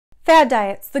Fad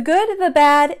diets, the good, the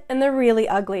bad, and the really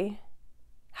ugly.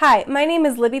 Hi, my name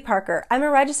is Libby Parker. I'm a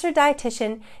registered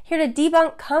dietitian here to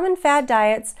debunk common fad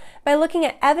diets by looking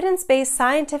at evidence-based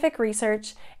scientific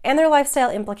research and their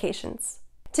lifestyle implications.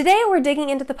 Today we're digging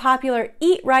into the popular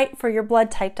Eat Right for Your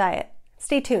Blood Type diet.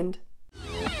 Stay tuned.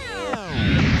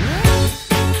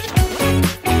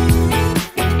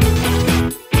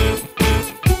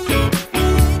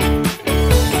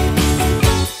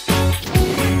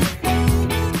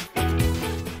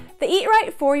 The Eat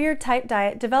Right for Your Type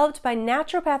diet, developed by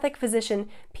naturopathic physician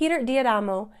Peter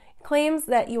Yamamoto, claims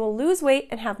that you will lose weight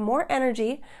and have more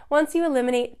energy once you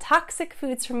eliminate toxic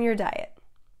foods from your diet.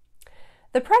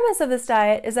 The premise of this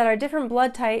diet is that our different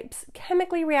blood types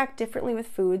chemically react differently with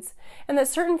foods, and that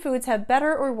certain foods have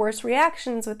better or worse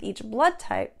reactions with each blood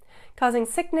type, causing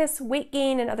sickness, weight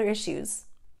gain, and other issues.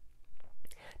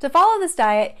 To follow this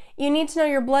diet, you need to know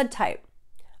your blood type,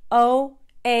 O,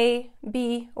 A,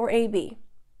 B, or AB.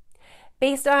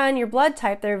 Based on your blood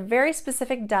type, there are very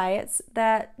specific diets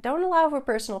that don't allow for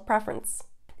personal preference.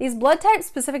 These blood type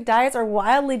specific diets are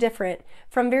wildly different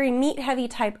from very meat-heavy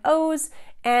type O's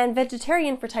and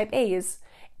vegetarian for type A's,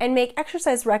 and make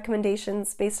exercise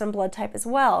recommendations based on blood type as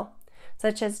well,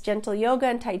 such as gentle yoga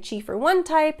and Tai Chi for one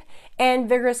type and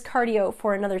vigorous cardio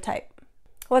for another type.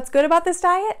 What's good about this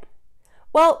diet?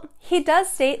 Well, he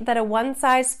does state that a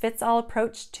one-size-fits-all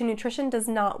approach to nutrition does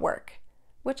not work,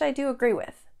 which I do agree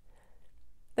with.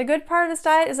 The good part of this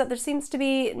diet is that there seems to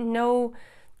be no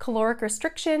caloric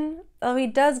restriction, though he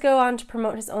does go on to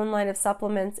promote his own line of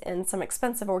supplements and some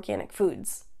expensive organic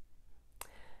foods.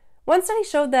 One study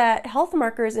showed that health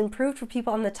markers improved for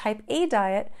people on the type A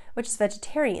diet, which is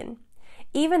vegetarian,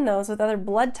 even those with other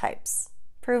blood types,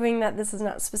 proving that this is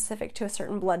not specific to a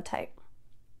certain blood type.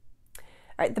 All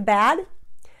right, the bad?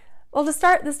 Well, to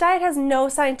start, this diet has no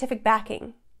scientific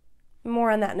backing.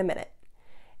 More on that in a minute.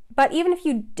 But even if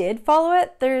you did follow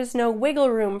it, there's no wiggle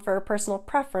room for personal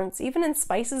preference, even in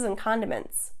spices and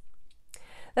condiments.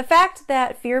 The fact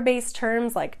that fear-based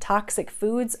terms like toxic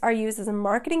foods are used as a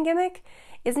marketing gimmick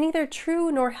is neither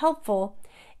true nor helpful,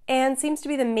 and seems to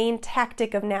be the main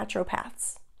tactic of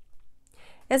naturopaths.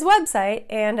 His website,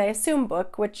 and I assume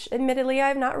book, which admittedly I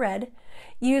have not read,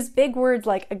 use big words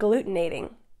like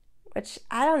agglutinating, which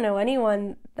I don't know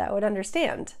anyone that would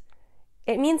understand.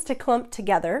 It means to clump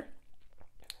together.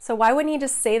 So why wouldn't he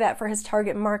just say that for his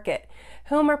target market,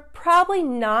 whom are probably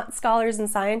not scholars and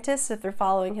scientists if they're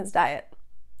following his diet?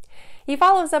 He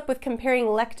follows up with comparing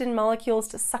lectin molecules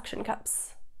to suction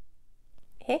cups.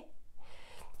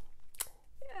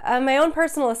 My own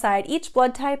personal aside, each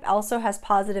blood type also has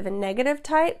positive and negative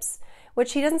types,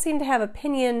 which he doesn't seem to have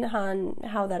opinion on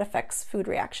how that affects food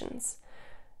reactions.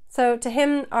 So to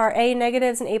him, are A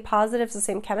negatives and A positives the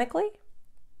same chemically?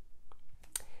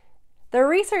 The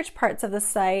research parts of the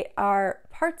site are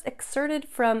parts excerpted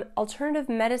from Alternative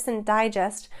Medicine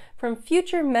Digest from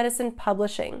Future Medicine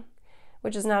Publishing,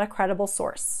 which is not a credible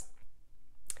source.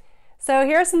 So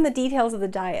here are some of the details of the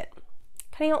diet.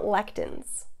 Cutting out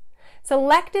lectins. So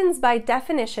lectins, by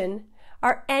definition,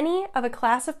 are any of a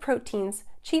class of proteins,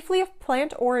 chiefly of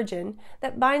plant origin,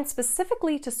 that bind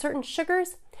specifically to certain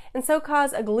sugars and so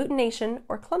cause agglutination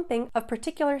or clumping of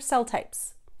particular cell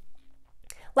types.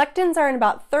 Lectins are in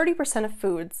about 30% of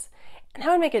foods, and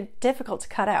that would make it difficult to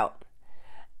cut out.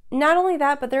 Not only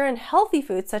that, but they're in healthy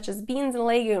foods such as beans and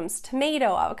legumes,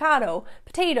 tomato, avocado,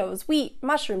 potatoes, wheat,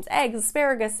 mushrooms, eggs,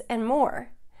 asparagus, and more.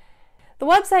 The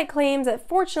website claims that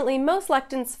fortunately most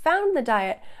lectins found in the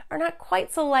diet are not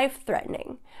quite so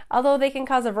life-threatening, although they can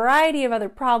cause a variety of other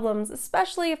problems,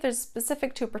 especially if they're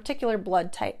specific to a particular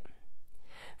blood type.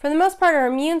 For the most part, our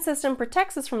immune system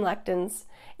protects us from lectins,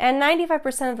 and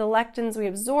 95% of the lectins we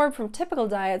absorb from typical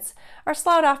diets are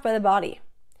sloughed off by the body.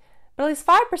 But at least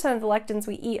 5% of the lectins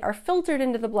we eat are filtered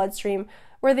into the bloodstream,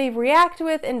 where they react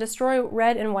with and destroy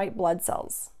red and white blood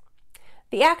cells.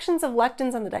 The actions of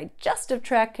lectins on the digestive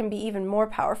tract can be even more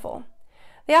powerful.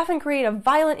 They often create a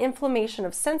violent inflammation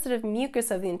of sensitive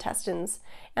mucus of the intestines,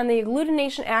 and the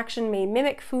agglutination action may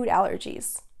mimic food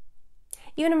allergies.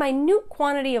 Even a minute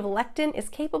quantity of lectin is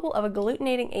capable of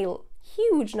agglutinating a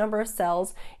huge number of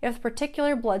cells if a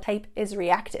particular blood type is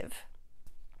reactive.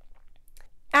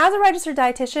 As a registered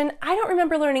dietitian, I don't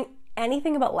remember learning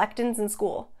anything about lectins in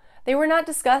school. They were not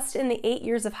discussed in the 8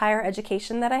 years of higher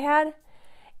education that I had.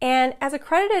 And as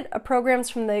accredited programs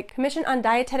from the Commission on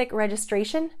Dietetic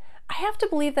Registration, I have to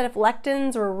believe that if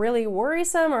lectins were really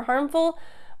worrisome or harmful,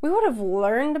 we would have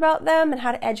learned about them and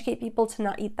how to educate people to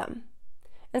not eat them.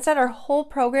 Instead, our whole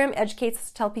program educates us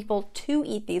to tell people to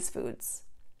eat these foods.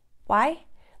 Why?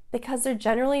 Because they're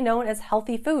generally known as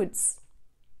healthy foods.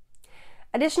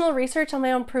 Additional research on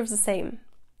my own proves the same.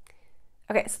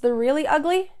 Okay, so the really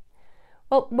ugly?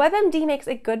 Well, WebMD makes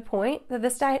a good point that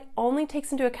this diet only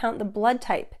takes into account the blood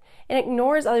type and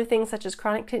ignores other things such as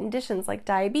chronic conditions like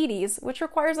diabetes, which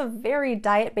requires a very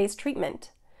diet-based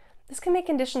treatment. This can make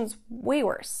conditions way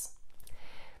worse.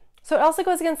 So it also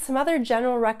goes against some other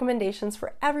general recommendations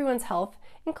for everyone's health,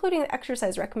 including the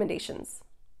exercise recommendations.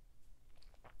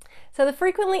 So the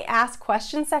frequently asked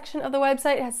questions section of the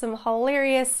website has some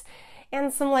hilarious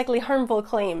and some likely harmful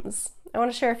claims. I want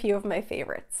to share a few of my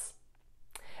favorites.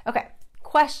 Okay,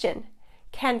 question: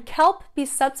 can kelp be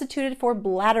substituted for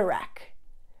bladderwrack?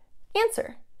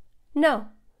 Answer: no.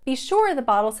 Be sure the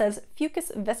bottle says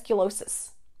fucus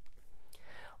vesculosus.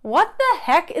 What the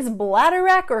heck is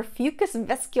bladderwrack or fucus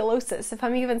vesculosus, if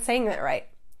I'm even saying that right?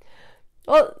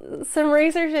 Well, some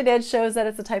research I did shows that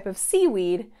it's a type of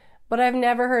seaweed, but I've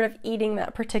never heard of eating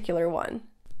that particular one.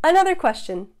 Another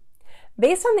question: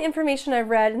 based on the information I've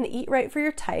read in the Eat Right for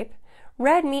Your Type,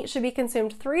 red meat should be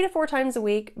consumed 3 to 4 times a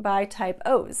week by type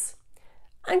O's.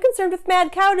 I'm concerned with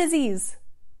mad cow disease.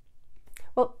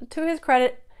 Well, to his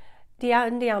credit,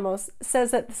 Diamos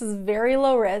says that this is very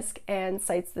low risk and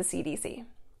cites the CDC.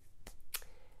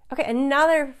 Okay,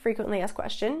 another frequently asked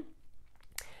question.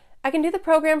 I can do the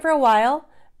program for a while,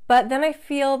 but then I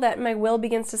feel that my will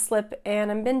begins to slip and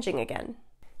I'm binging again.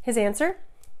 His answer: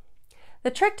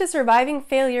 the trick to surviving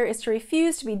failure is to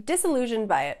refuse to be disillusioned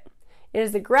by it. It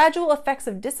is the gradual effects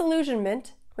of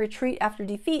disillusionment, retreat after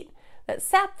defeat, that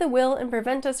sap the will and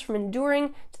prevent us from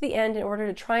enduring to the end in order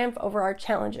to triumph over our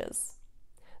challenges.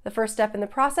 The first step in the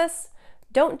process: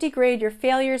 don't degrade your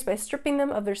failures by stripping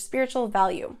them of their spiritual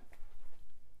value.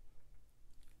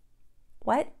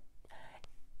 What?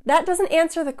 That doesn't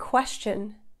answer the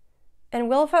question. And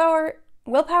willpower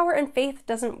and faith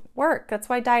doesn't work. That's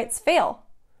why diets fail.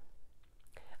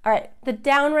 All right, the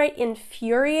downright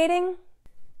infuriating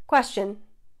question: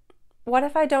 what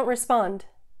if I don't respond?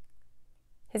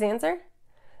 His answer: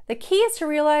 the key is to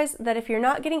realize that if you're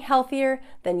not getting healthier,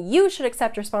 then you should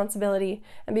accept responsibility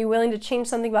and be willing to change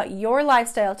something about your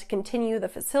lifestyle to continue the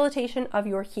facilitation of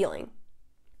your healing.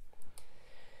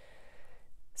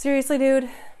 Seriously, dude?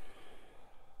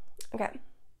 Okay.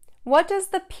 What does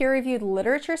the peer-reviewed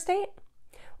literature state?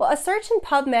 Well, a search in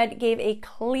PubMed gave a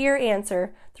clear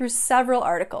answer through several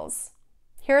articles.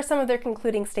 Here are some of their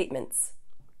concluding statements.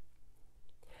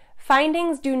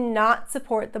 Findings do not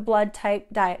support the blood type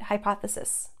diet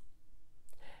hypothesis.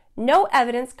 No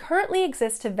evidence currently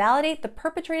exists to validate the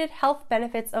perpetrated health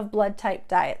benefits of blood type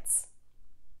diets.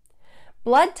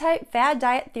 Blood type fad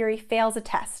diet theory fails a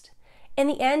test. In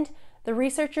the end, the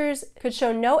researchers could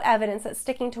show no evidence that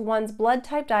sticking to one's blood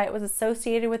type diet was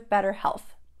associated with better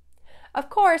health. Of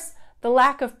course, the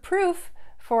lack of proof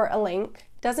for a link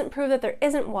doesn't prove that there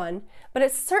isn't one, but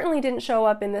it certainly didn't show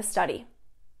up in this study.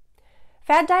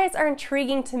 Fad diets are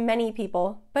intriguing to many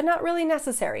people, but not really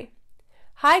necessary.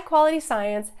 High-quality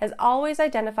science has always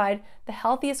identified the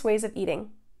healthiest ways of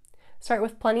eating. Start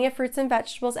with plenty of fruits and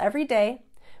vegetables every day,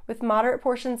 with moderate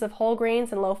portions of whole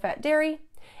grains and low-fat dairy,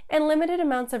 and limited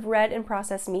amounts of red and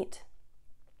processed meat.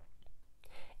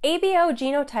 ABO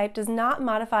genotype does not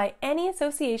modify any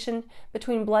association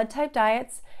between blood type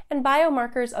diets and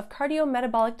biomarkers of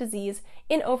cardiometabolic disease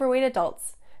in overweight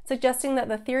adults, suggesting that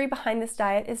the theory behind this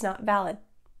diet is not valid.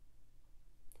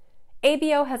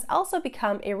 ABO has also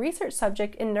become a research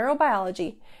subject in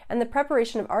neurobiology and the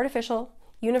preparation of artificial,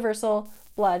 universal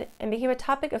blood, and became a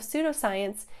topic of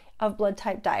pseudoscience of blood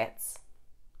type diets.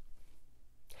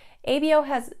 ABO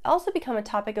has also become a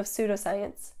topic of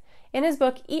pseudoscience. In his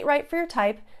book, Eat Right for Your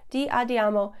Type,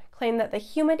 Diamo claimed that the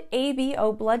human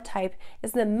ABO blood type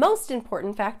is the most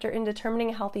important factor in determining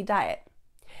a healthy diet.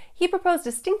 He proposed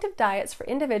distinctive diets for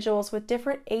individuals with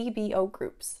different ABO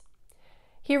groups.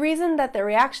 He reasoned that the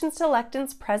reactions to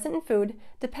lectins present in food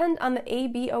depend on the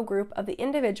ABO group of the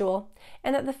individual,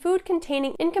 and that the food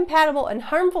containing incompatible and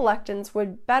harmful lectins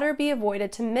would better be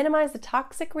avoided to minimize the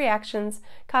toxic reactions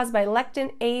caused by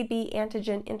lectin-AB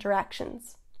antigen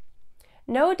interactions.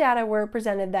 No data were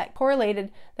presented that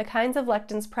correlated the kinds of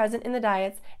lectins present in the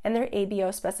diets and their ABO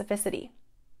specificity.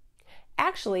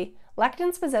 Actually,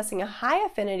 lectins possessing a high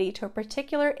affinity to a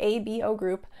particular ABO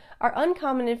group are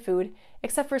uncommon in food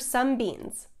except for some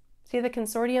beans. See the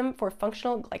Consortium for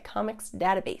Functional Glycomics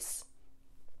database.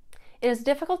 It is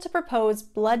difficult to propose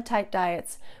blood type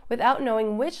diets without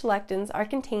knowing which lectins are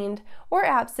contained or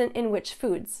absent in which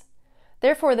foods.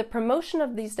 Therefore, the promotion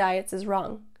of these diets is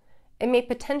wrong. It may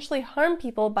potentially harm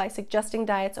people by suggesting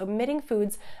diets omitting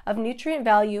foods of nutrient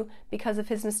value because of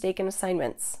his mistaken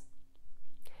assignments.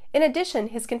 In addition,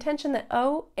 his contention that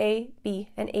O, A, B,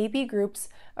 and AB groups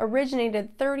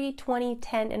originated 30, 20,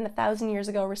 10, and 1,000 years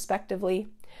ago, respectively,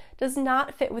 does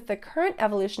not fit with the current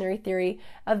evolutionary theory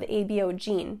of the ABO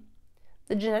gene.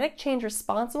 The genetic change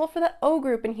responsible for the O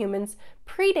group in humans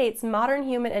predates modern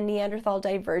human and Neanderthal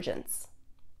divergence.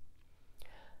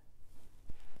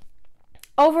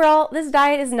 Overall, this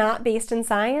diet is not based in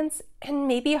science and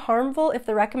may be harmful if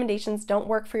the recommendations don't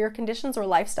work for your conditions or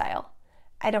lifestyle.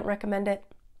 I don't recommend it.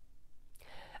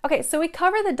 Okay, so we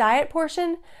covered the diet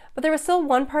portion, but there was still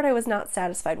one part I was not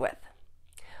satisfied with.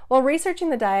 While researching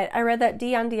the diet, I read that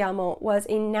Dietitian was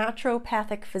a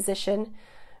naturopathic physician,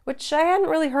 which I hadn't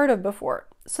really heard of before.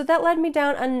 So that led me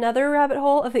down another rabbit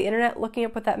hole of the internet looking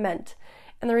up what that meant,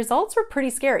 and the results were pretty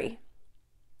scary.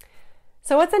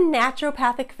 So what's a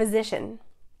naturopathic physician?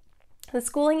 The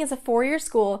schooling is a 4-year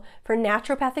school for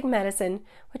naturopathic medicine,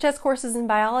 which has courses in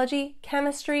biology,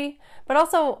 chemistry, but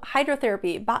also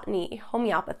hydrotherapy, botany,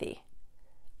 homeopathy.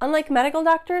 Unlike medical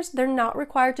doctors, they're not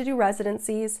required to do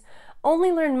residencies,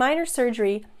 only learn minor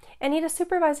surgery, and need a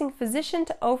supervising physician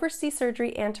to oversee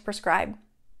surgery and to prescribe.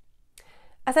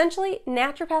 Essentially,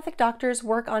 naturopathic doctors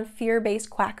work on fear-based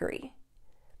quackery.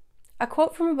 A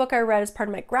quote from a book I read as part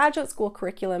of my graduate school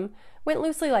curriculum went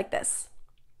loosely like this: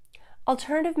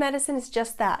 "Alternative medicine is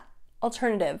just that,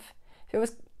 alternative. If it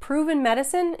was proven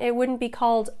medicine, it wouldn't be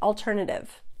called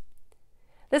alternative."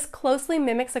 This closely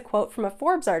mimics a quote from a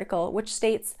Forbes article which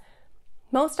states,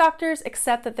 "Most doctors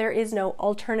accept that there is no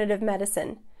alternative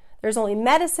medicine. There's only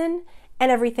medicine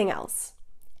and everything else.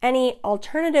 Any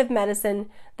alternative medicine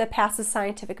that passes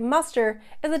scientific muster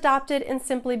is adopted and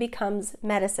simply becomes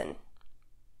medicine."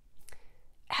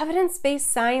 Evidence-based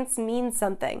science means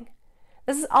something.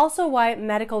 This is also why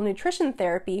medical nutrition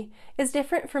therapy is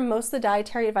different from most of the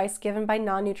dietary advice given by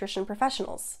non-nutrition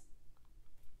professionals.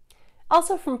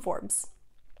 Also from Forbes,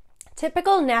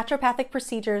 typical naturopathic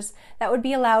procedures that would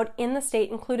be allowed in the state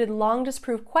included long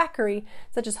disproved quackery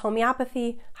such as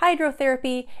homeopathy,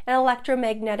 hydrotherapy, and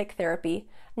electromagnetic therapy,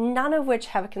 none of which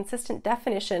have a consistent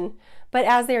definition, but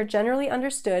as they are generally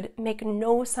understood, make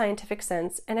no scientific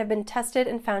sense and have been tested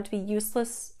and found to be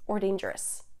useless or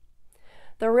dangerous.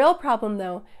 The real problem,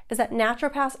 though, is that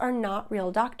naturopaths are not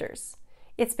real doctors.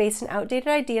 It's based on outdated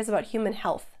ideas about human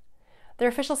health. Their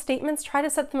official statements try to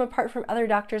set them apart from other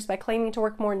doctors by claiming to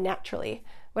work more naturally,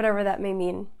 whatever that may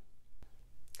mean.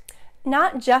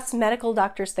 Not just medical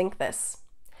doctors think this.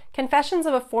 Confessions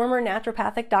of a former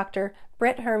naturopathic doctor,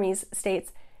 Britt Hermes,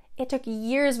 states, "It took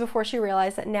years before she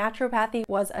realized that naturopathy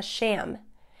was a sham.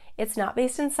 It's not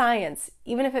based in science,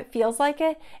 even if it feels like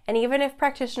it, and even if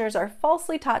practitioners are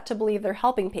falsely taught to believe they're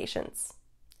helping patients."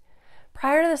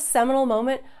 Prior to this seminal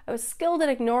moment, I was skilled at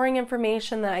ignoring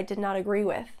information that I did not agree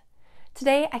with.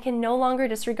 Today, I can no longer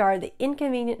disregard the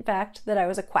inconvenient fact that I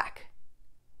was a quack.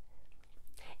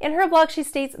 In her blog, she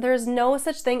states there is no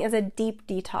such thing as a deep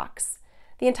detox.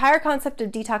 The entire concept of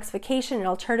detoxification in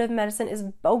alternative medicine is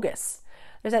bogus.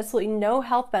 There's absolutely no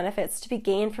health benefits to be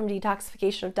gained from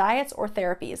detoxification of diets or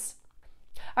therapies.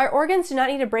 Our organs do not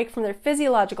need a break from their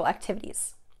physiological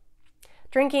activities.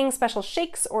 Drinking special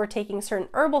shakes or taking certain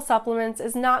herbal supplements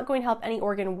is not going to help any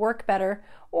organ work better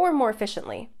or more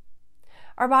efficiently.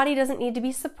 Our body doesn't need to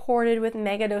be supported with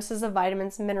mega doses of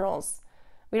vitamins and minerals.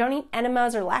 We don't need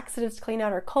enemas or laxatives to clean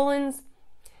out our colons.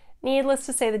 Needless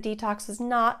to say, the detox is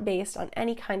not based on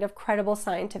any kind of credible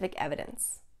scientific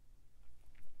evidence.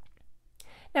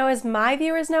 Now, as my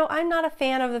viewers know, I'm not a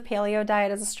fan of the paleo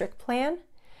diet as a strict plan.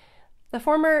 The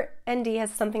former ND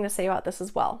has something to say about this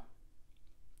as well.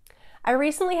 I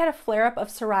recently had a flare-up of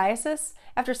psoriasis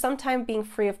after some time being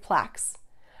free of plaques.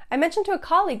 I mentioned to a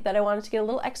colleague that I wanted to get a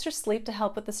little extra sleep to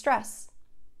help with the stress.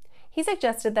 He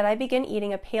suggested that I begin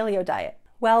eating a paleo diet.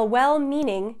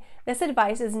 Well-meaning, this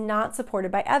advice is not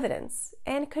supported by evidence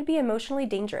and could be emotionally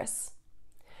dangerous.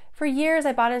 For years,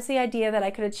 I bought into the idea that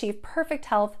I could achieve perfect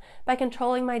health by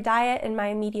controlling my diet and my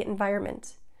immediate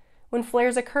environment. When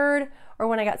flares occurred, or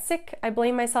when I got sick, I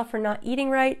blamed myself for not eating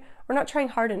right or not trying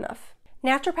hard enough.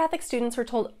 Naturopathic students were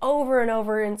told over and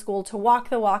over in school to walk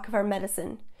the walk of our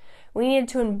medicine. We needed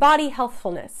to embody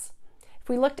healthfulness. If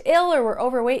we looked ill or were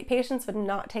overweight, patients would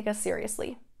not take us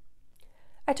seriously.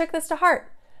 I took this to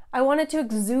heart. I wanted to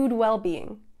exude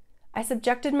well-being. I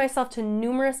subjected myself to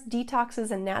numerous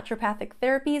detoxes and naturopathic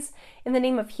therapies in the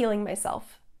name of healing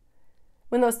myself.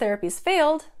 When those therapies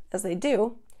failed, as they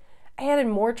do, I added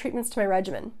more treatments to my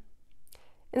regimen.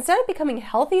 Instead of becoming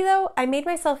healthy, though, I made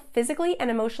myself physically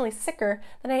and emotionally sicker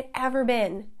than I had ever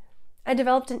been. I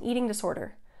developed an eating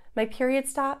disorder. My period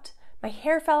stopped, my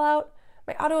hair fell out,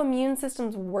 my autoimmune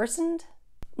systems worsened.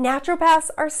 Naturopaths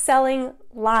are selling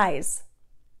lies.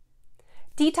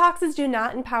 Detoxes do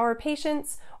not empower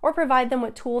patients or provide them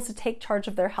with tools to take charge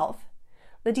of their health.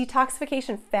 The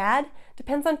detoxification fad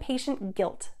depends on patient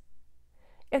guilt.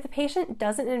 If the patient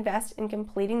doesn't invest in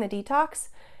completing the detox,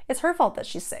 it's her fault that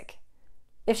she's sick.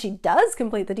 If she does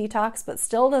complete the detox but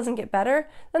still doesn't get better,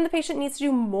 then the patient needs to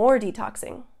do more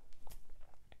detoxing.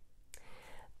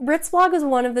 Britt's blog was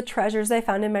one of the treasures I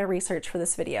found in my research for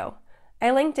this video. I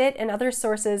linked it and other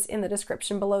sources in the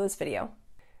description below this video.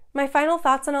 My final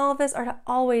thoughts on all of this are to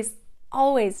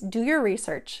always do your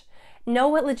research. Know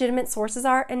what legitimate sources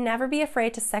are and never be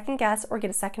afraid to second guess or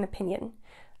get a second opinion.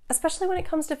 Especially when it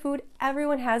comes to food,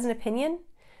 everyone has an opinion,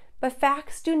 but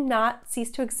facts do not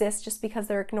cease to exist just because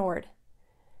they're ignored.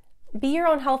 Be your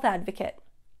own health advocate.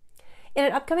 In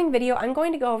an upcoming video, I'm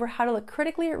going to go over how to look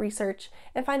critically at research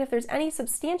and find if there's any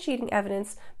substantiating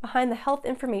evidence behind the health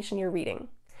information you're reading.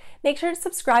 Make sure to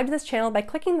subscribe to this channel by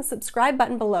clicking the subscribe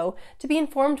button below to be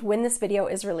informed when this video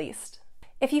is released.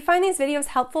 If you find these videos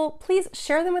helpful, please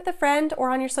share them with a friend or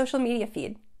on your social media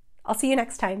feed. I'll see you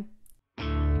next time.